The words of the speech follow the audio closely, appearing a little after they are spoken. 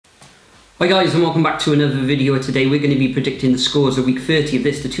Hi guys, and welcome back to another video. Today we're going to be predicting the scores of week 30 of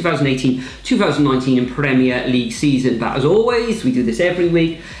this, the 2018-2019 Premier League season. But as always, we do this every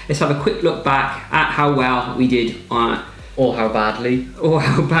week. Let's have a quick look back at how well we did or how badly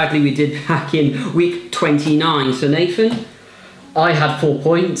we did back in week 29. So Nathan? I had 4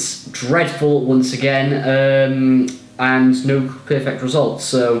 points, dreadful once again, and no perfect results,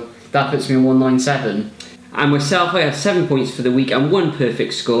 so that puts me on 197. And myself, I had 7 points for the week and one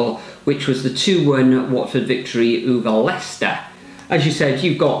perfect score, which was the 2-1 Watford victory over Leicester. As you said,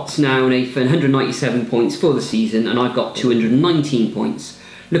 you've got now, Nathan, 197 points for the season, and I've got 219 points.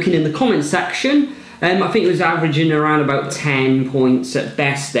 Looking in the comments section, I think it was averaging around about 10 points at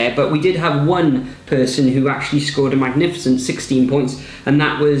best there, but we did have one person who actually scored a magnificent 16 points, and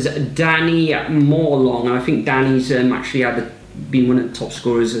that was Danny Morlong. And I think Danny's actually been one of the top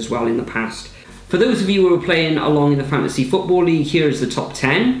scorers as well in the past. For those of you who are playing along in the Fantasy Football League, here is the top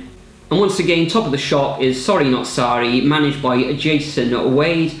 10. And once again, top of the shop is Sorry Not Sorry, managed by Jason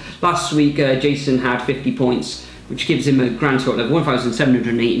Wade. Last week, Jason had 50 points, which gives him a grand total of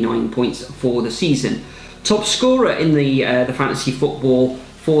 1,789 points for the season. Top scorer in the Fantasy Football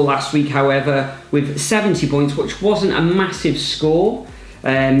for last week, however, with 70 points, which wasn't a massive score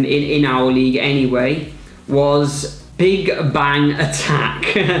in our league anyway, was Big Bang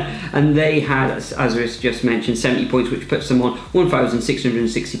Attack, and they had, as was just mentioned, 70 points, which puts them on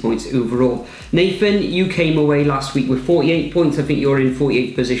 1,660 points overall. Nathan, you came away last week with 48 points. I think you're in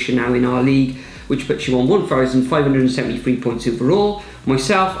 48th position now in our league, which puts you on 1,573 points overall.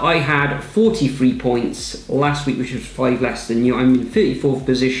 Myself, I had 43 points last week, which was 5 less than you. I'm in 34th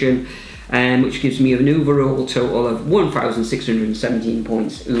position, which gives me an overall total of 1,617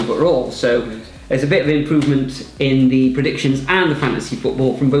 points overall. So there's a bit of improvement in the predictions and the fantasy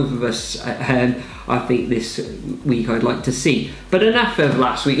football from both of us. I think this week I'd like to see. But enough of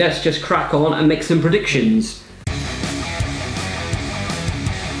last week, let's just crack on and make some predictions.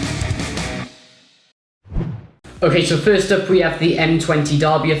 Okay, so first up we have the M20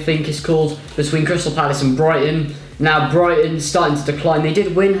 derby, I think it's called, between Crystal Palace and Brighton. Now Brighton starting to decline. They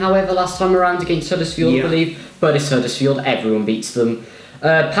did win, however, last time around against Huddersfield, I believe, but it's Huddersfield, everyone beats them.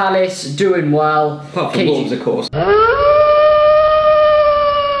 Palace doing well. Apart from Wolves, of course.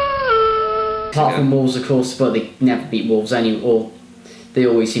 Apart from Wolves, of course, but they never beat Wolves anyway, or they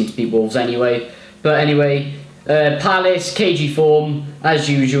always seem to beat Wolves anyway. But anyway, Palace, cagey form, as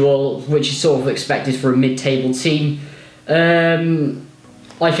usual, which is sort of expected for a mid-table team.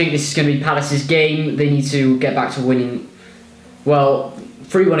 I think this is going to be Palace's game. They need to get back to winning. Well,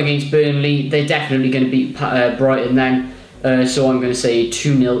 3-1 against Burnley. They're definitely going to beat Brighton then. So I'm going to say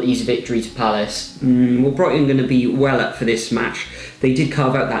 2-0 easy victory to Palace. Well, Brighton are going to be well up for this match. They did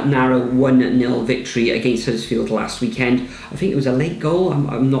carve out that narrow 1-0 victory against Huddersfield last weekend. I think it was a late goal.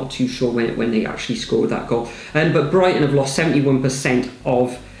 I'm not too sure when they actually scored that goal. But Brighton have lost 71%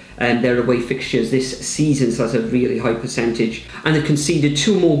 of their away fixtures this season, so that's a really high percentage. And they've conceded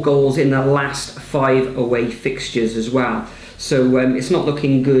 2 more goals in their last 5 away fixtures as well. So it's not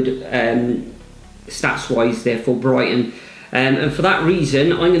looking good stats-wise there for Brighton. And for that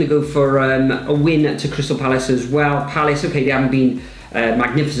reason, I'm going to go for a win to Crystal Palace as well. Palace, okay, they haven't been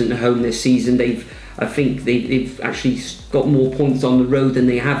magnificent at home this season. I think they've actually got more points on the road than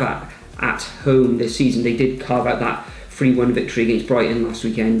they have at home this season. They did carve out that 3-1 victory against Brighton last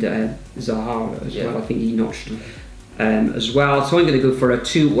weekend. Zaha as well, I think he notched as well. So I'm going to go for a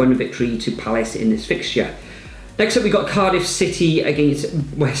 2-1 victory to Palace in this fixture. Next up, we got Cardiff City against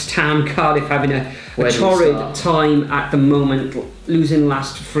West Ham. Cardiff having a torrid time at the moment, losing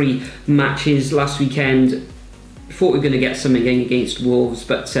last 3 matches last weekend. Thought we were going to get something against Wolves,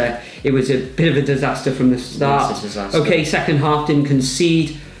 but it was a bit of a disaster from the start. Okay, second half didn't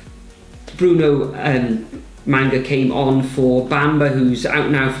concede. Bruno Manga came on for Bamba, who's out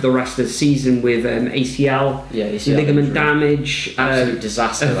now for the rest of the season with ACL ligament damage, absolute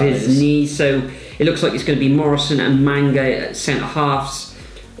disaster of his knee. So it looks like it's going to be Morrison and Manga at centre halves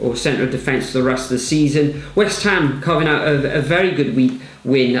or centre of defence for the rest of the season. West Ham carving out a very good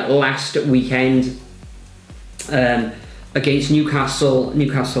win last weekend against Newcastle.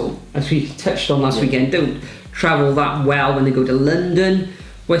 Newcastle, as we touched on last weekend, don't travel that well when they go to London.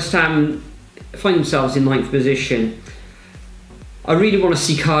 West Ham find themselves in 9th position. I really want to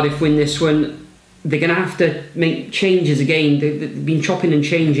see Cardiff win this one. They're going to have to make changes again. They've been chopping and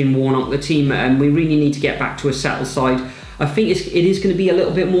changing Warnock, the team, and we really need to get back to a settled side. I think it is going to be a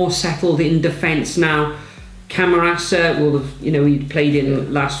little bit more settled in defence now. Camarasa will have, he played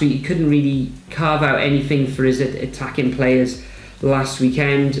in last week. He couldn't really carve out anything for his attacking players last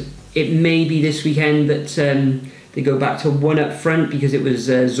weekend. It may be this weekend that they go back to one up front because it was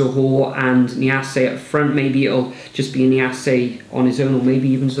Zohor and Niasse up front. Maybe it'll just be Niasse on his own, or maybe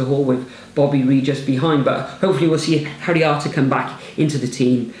even Zohor with Bobby Reed just behind. But hopefully we'll see Harriata come back into the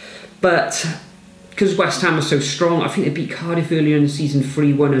team. But because West Ham are so strong, I think they beat Cardiff earlier in the season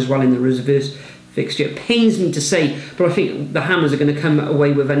 3-1 as well in the reverse fixture. It pains me to say, but I think the Hammers are going to come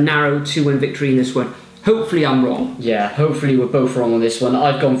away with a narrow 2-1 victory in this one. Hopefully I'm wrong. Yeah, hopefully we're both wrong on this one.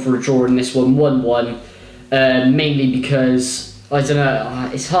 I've gone for a draw in this one, 1-1. Mainly because, I don't know,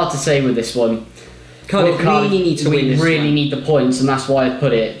 it's hard to say with this one. Cardiff really need to win this one. We really need the points, and that's why I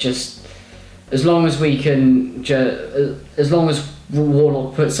put it. Just as long as we can, as long as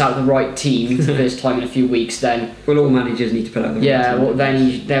Warnock puts out the right team for the first time in a few weeks, then... Well, all managers need to put out the right team. Yeah, well,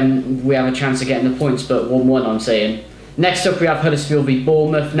 then we have a chance of getting the points, but 1-1 I'm saying. Next up we have Huddersfield v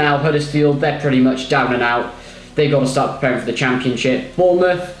Bournemouth. Now Huddersfield, they're pretty much down and out. They've got to start preparing for the Championship.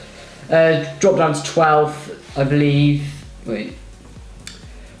 Bournemouth dropped down to 12th, I believe.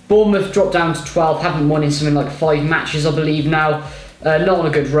 Bournemouth dropped down to 12th, haven't won in something like 5 matches, I believe now. Not on a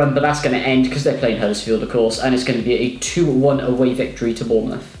good run, but that's going to end because they're playing Huddersfield, of course, and it's going to be a 2-1 away victory to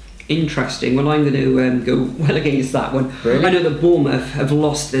Bournemouth. Interesting. Well, I'm going to go well against that one. Really? I know that Bournemouth have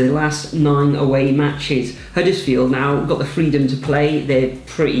lost their last 9 away matches. Huddersfield now got the freedom to play. They're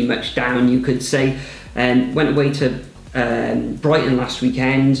pretty much down, you could say. Went away to Brighton last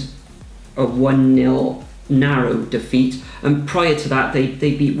weekend, a 1-0 narrow defeat, and prior to that they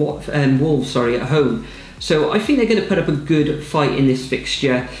beat Wolves at home. So I think they're going to put up a good fight in this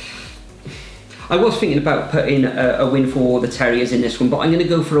fixture. I was thinking about putting a win for the Terriers in this one, but I'm going to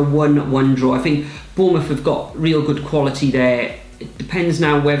go for a 1-1 draw. I think Bournemouth have got real good quality there. It depends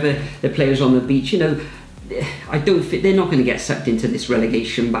now whether the players on the beach, I don't think they're not going to get sucked into this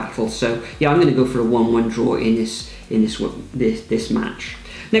relegation battle. So yeah, I'm going to go for a 1-1 draw in this match.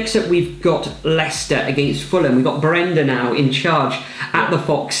 Next up, we've got Leicester against Fulham. We've got Brenda now in charge at the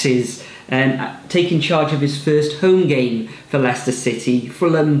Foxes, taking charge of his first home game for Leicester City.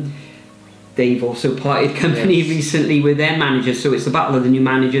 Fulham, they've also parted company recently with their managers, so it's the battle of the new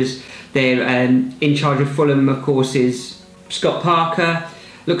managers. They're in charge of Fulham, of course, is Scott Parker.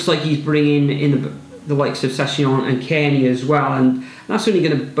 Looks like he's bringing in the likes of Session and Kearney as well, and that's only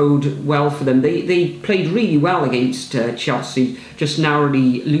going to bode well for them. They played really well against Chelsea, just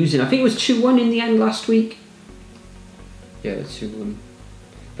narrowly losing. I think it was 2-1 in the end last week. Yeah, it's 2-1.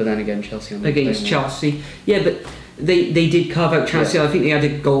 But then again, Chelsea against Chelsea. Yeah, but they did carve out Chelsea. Yeah. I think they had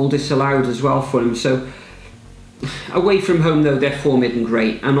a goal disallowed as well for them. So away from home though, their form isn't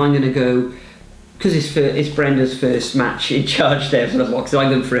great, and I'm going to go, because it's Brenda's first match in charge there for the Fox, so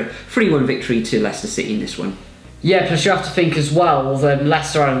I'm going for a 3-1 victory to Leicester City in this one. Yeah, plus you have to think as well that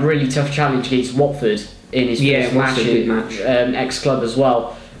Leicester had a really tough challenge against Watford in his first match. Ex-club as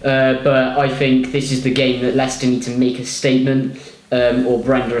well. But I think this is the game that Leicester need to make a statement, or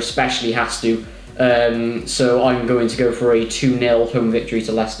Brenda especially has to. So I'm going to go for a 2-0 home victory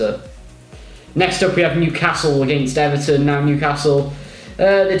to Leicester. Next up we have Newcastle against Everton. Now Newcastle,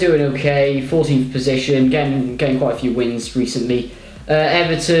 they're doing okay, 14th position, getting quite a few wins recently.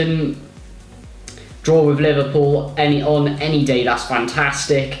 Everton, draw with Liverpool on any day, that's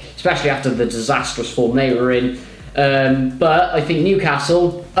fantastic, especially after the disastrous form they were in. But I think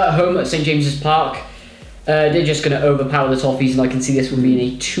Newcastle, at home at St James's Park, they're just going to overpower the Toffees, and I can see this will be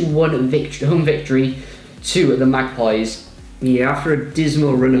a 2-1 home victory to the Magpies. Yeah, after a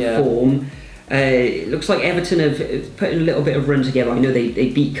dismal run of form, it looks like Everton have put a little bit of run together. I know they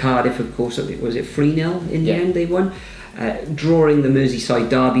beat Cardiff, of course. Was it 3-0 in the end they won? Drawing the Merseyside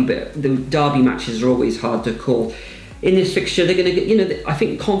derby, but the derby matches are always hard to call. In this fixture, they're going to I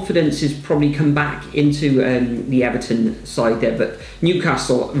think confidence has probably come back into the Everton side there, but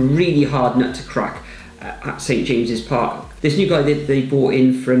Newcastle, really hard nut to crack at St James's Park. This new guy that they brought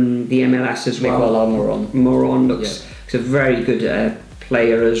in from the MLS as well, Moron looks a very good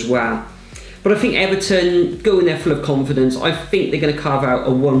player as well. But I think Everton go in there full of confidence. I think they're going to carve out a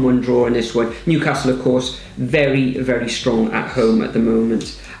 1-1 draw in this one. Newcastle, of course, very, very strong at home at the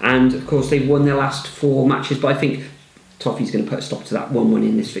moment. And, of course, they've won their last 4 matches, but I think Toffee's going to put a stop to that 1-1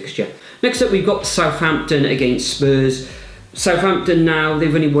 in this fixture. Next up, we've got Southampton against Spurs. Southampton now,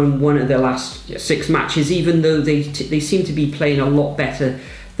 they've only won 1 of their last 6 matches, even though they seem to be playing a lot better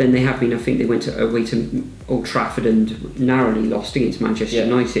than they have been. I think they went away to Old Trafford and narrowly lost against Manchester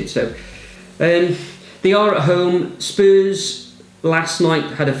United. So they are at home. Spurs last night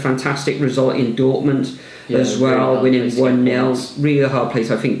had a fantastic result in Dortmund as well, winning 1-0. Really hard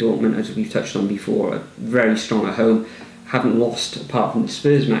place. I think Dortmund, as we've touched on before, are very strong at home. Haven't lost apart from the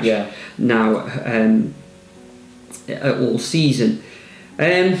Spurs match now all season.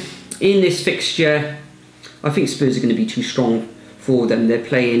 In this fixture, I think Spurs are going to be too strong for them. They're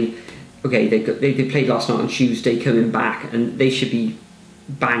playing. Okay, they played last night on Tuesday, coming back, and they should be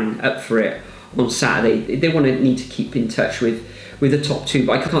bang up for it on Saturday. They need to keep in touch with the top two,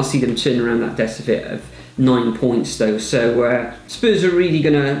 but I can't see them turning around that deficit of 9 points though. So Spurs are really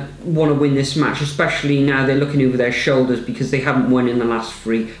going to want to win this match, especially now they're looking over their shoulders because they haven't won in the last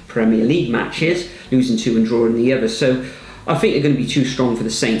 3 Premier League matches, losing 2 and drawing the other. So I think they're going to be too strong for the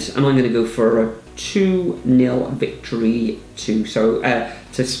Saints, and I'm going to go for a 2-0 victory to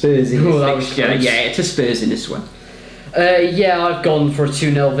Spurs in this fixture. Yeah, to Spurs in this one. I've gone for a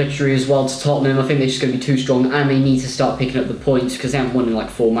 2-0 victory as well to Tottenham. I think they're just going to be too strong, and they need to start picking up the points because they haven't won in like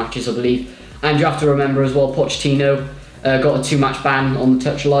 4 matches, I believe. And you have to remember as well, Pochettino got a 2-match ban on the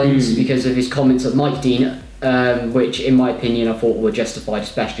touchlines because of his comments at Mike Dean, which in my opinion I thought were justified,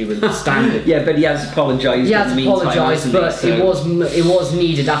 especially with the standard. Yeah, but he has apologised. He has apologised, but it was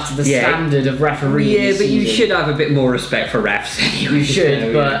needed after the standard of refereeing. Yeah, but you should have a bit more respect for refs anyway. You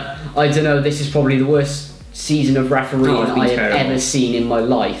should, but I don't know, this is probably the worst season of refereeing I have ever seen in my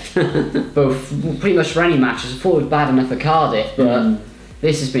life. Both pretty much for any matches. I thought it was bad enough at Cardiff, but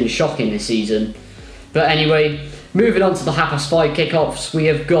this has been shocking this season. But anyway, moving on to the 5:30 kickoffs, we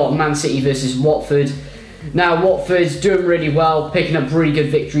have got Man City versus Watford. Now Watford's doing really well, picking up really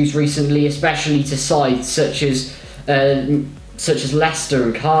good victories recently, especially to sides such as Leicester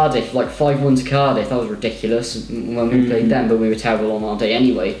and Cardiff, like 5-1 to Cardiff. That was ridiculous when we played them, but we were terrible on our day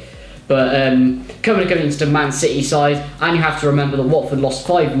anyway. But coming against the Man City side, and you have to remember that Watford lost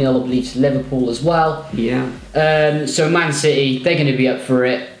 5-0, I believe, to Liverpool as well. Yeah. So Man City, they're going to be up for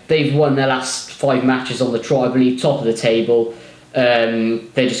it. They've won their last 5 matches on the trot, I believe, top of the table. They're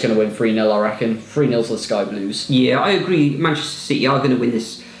just going to win 3-0, I reckon. 3-0 to the Sky Blues. Yeah, I agree. Manchester City are going to win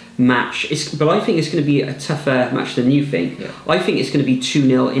this match, but I think it's going to be a tougher match than you think. Yeah. I think it's going to be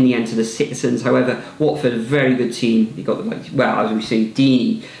 2-0 in the end to the Citizens. However, Watford, a very good team. They've got, as we say,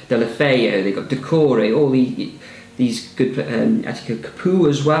 Dini, Delafeu, they've got Decore, all these good Etika Capu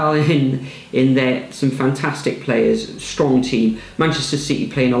as well in there. Some fantastic players, strong team. Manchester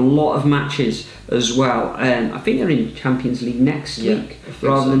City playing a lot of matches as well. I think they're in Champions League next week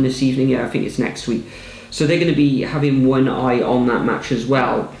rather than this evening. Yeah, I think it's next week. So they're going to be having one eye on that match as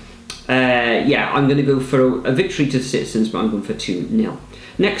well. I'm going to go for a victory to the Citizens, but I'm going for 2-0.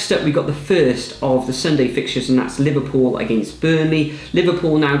 Next up, we got the first of the Sunday fixtures, and that's Liverpool against Burnley.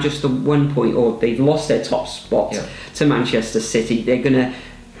 Liverpool now just a 1 point, or they've lost their top spot to Manchester City. They're going to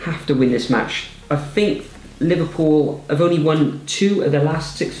have to win this match. I think Liverpool have only won 2 of their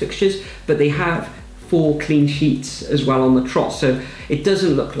last 6 fixtures, but they have 4 clean sheets as well on the trot, so it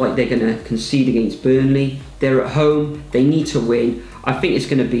doesn't look like they're going to concede against Burnley. They're at home, they need to win. I think it's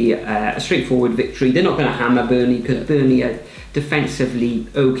going to be a straightforward victory. They're not going to hammer Burnley because Burnley are defensively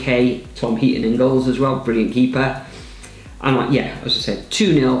okay. Tom Heaton in goals as well, brilliant keeper. And as I said,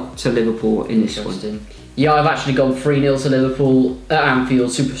 2-0 to Liverpool in this one. Yeah, I've actually gone 3-0 to Liverpool at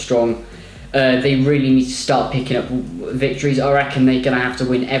Anfield, super strong. They really need to start picking up victories. I reckon they're going to have to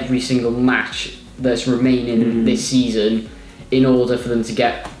win every single match that's remaining this season in order for them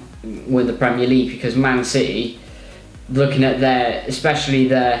to win the Premier League, because Man City, looking at especially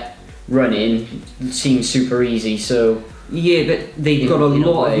their running, seems super easy. So yeah, but they've got a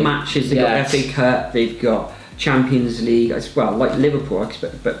lot of matches. They've got FA Cup, they've got Champions League as well, like Liverpool. I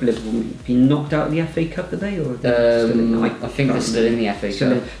expect, but Liverpool have been knocked out of the FA Cup today, or I think they're still in the FA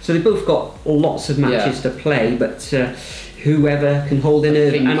Cup. So they both got lots of matches to play, but whoever can hold in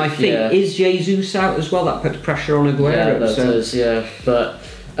it, and I think is Jesus out as well. That puts pressure on Aguero. Yeah, that does. Yeah, but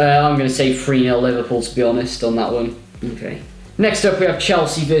I'm going to say 3-0 Liverpool, to be honest, on that one. Okay. Next up, we have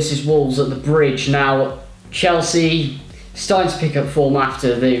Chelsea versus Wolves at the Bridge. Now, Chelsea starting to pick up form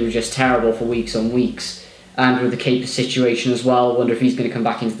after they were just terrible for weeks on weeks, and with the Kepa situation as well. I wonder if he's going to come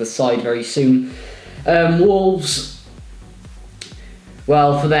back into the side very soon. Wolves,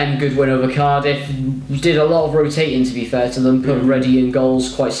 well, for them, good win over Cardiff. Did a lot of rotating, to be fair to them. Put Ruddy in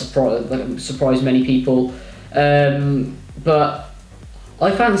goals, quite surprised many people. But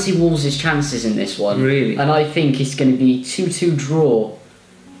I fancy Wolves' chances in this one. Really? And I think it's going to be 2-2 draw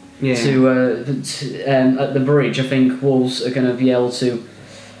at the Bridge. I think Wolves are going to be able to...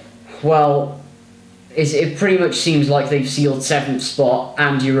 Well, it pretty much seems like they've sealed 7th spot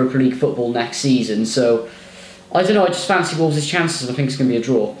and Europa League football next season. So, I don't know, I just fancy Wolves' chances. I think it's going to be a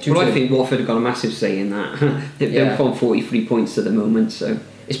draw. 2-2. Well, I think Watford have got a massive say in that. They're on 43 points at the moment, so...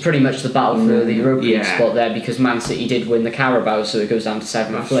 It's pretty much the battle for the Europa League spot there, because Man City did win the Carabao, so it goes down to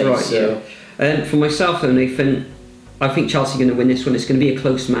 7th place. Right, so. For myself though, Nathan, I think Chelsea are going to win this one. It's going to be a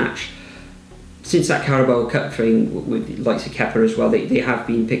close match. Since that Carabao Cup thing with likes of Kepa as well, they have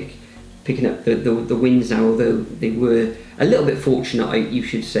been picking up the wins now, although they were a little bit fortunate, you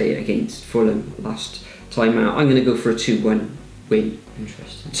should say, against Fulham last time out. I'm going to go for a 2-1 win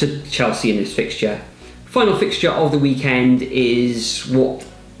to Chelsea in this fixture. Final fixture of the weekend is what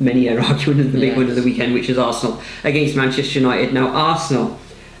many are arguing is the big one of the weekend, which is Arsenal against Manchester United. Now, Arsenal,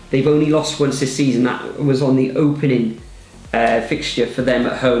 they've only lost once this season. That was on the opening fixture for them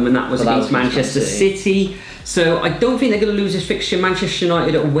at home, and that was against Manchester City. So I don't think they're going to lose this fixture. Manchester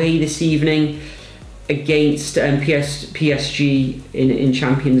United away this evening against PSG in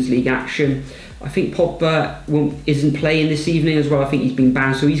Champions League action. I think Pogba isn't playing this evening as well. I think he's been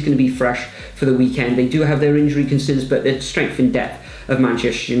banned, so he's going to be fresh for the weekend. They do have their injury concerns, but the strength and depth of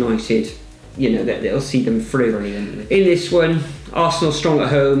Manchester United, they'll see them through. In this one, Arsenal strong at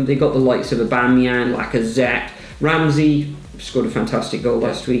home. They got the likes of Aubameyang, Lacazette, Ramsey scored a fantastic goal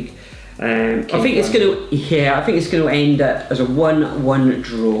last week. I think it's going to end up as a 1-1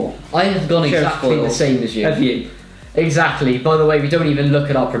 draw. I have gone exactly the same as you. Have you? Exactly. By the way, we don't even look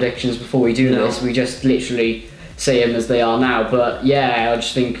at our predictions before we do this. We just literally say them as they are now. But yeah, I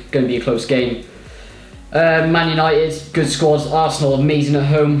just think it's going to be a close game. Man United, good squads. Arsenal, amazing at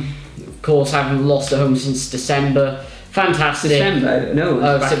home. Of course, haven't lost at home since December. Fantastic. December? No, it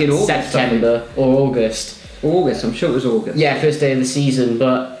was back in August. September or August. August, I'm sure it was August. Yeah, first day of the season.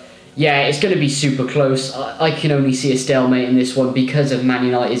 But yeah, it's going to be super close. I can only see a stalemate in this one because of Man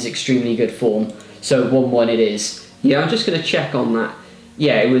United's extremely good form. So 1-1 it is. Yeah, I'm just going to check on that.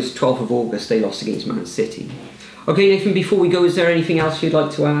 Yeah, it was 12th of August they lost against Man City. Okay, Nathan, before we go, is there anything else you'd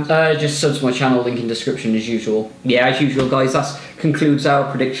like to add? Just sub to my channel, link in description as usual. Yeah, as usual, guys, that concludes our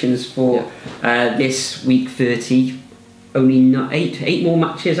predictions for this week 30. Only 8 more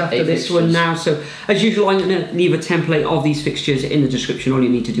matches after this one now. So, as usual, I'm going to leave a template of these fixtures in the description. All you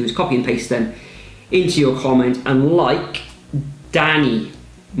need to do is copy and paste them into your comment, and like Danny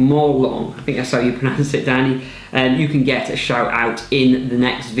Morlong, I think that's how you pronounce it, Danny, you can get a shout out in the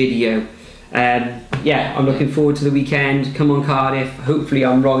next video. Yeah, I'm looking forward to the weekend. Come on, Cardiff. Hopefully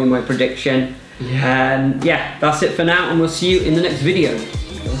I'm wrong in my prediction. Yeah, that's it for now, and we'll see you in the next video.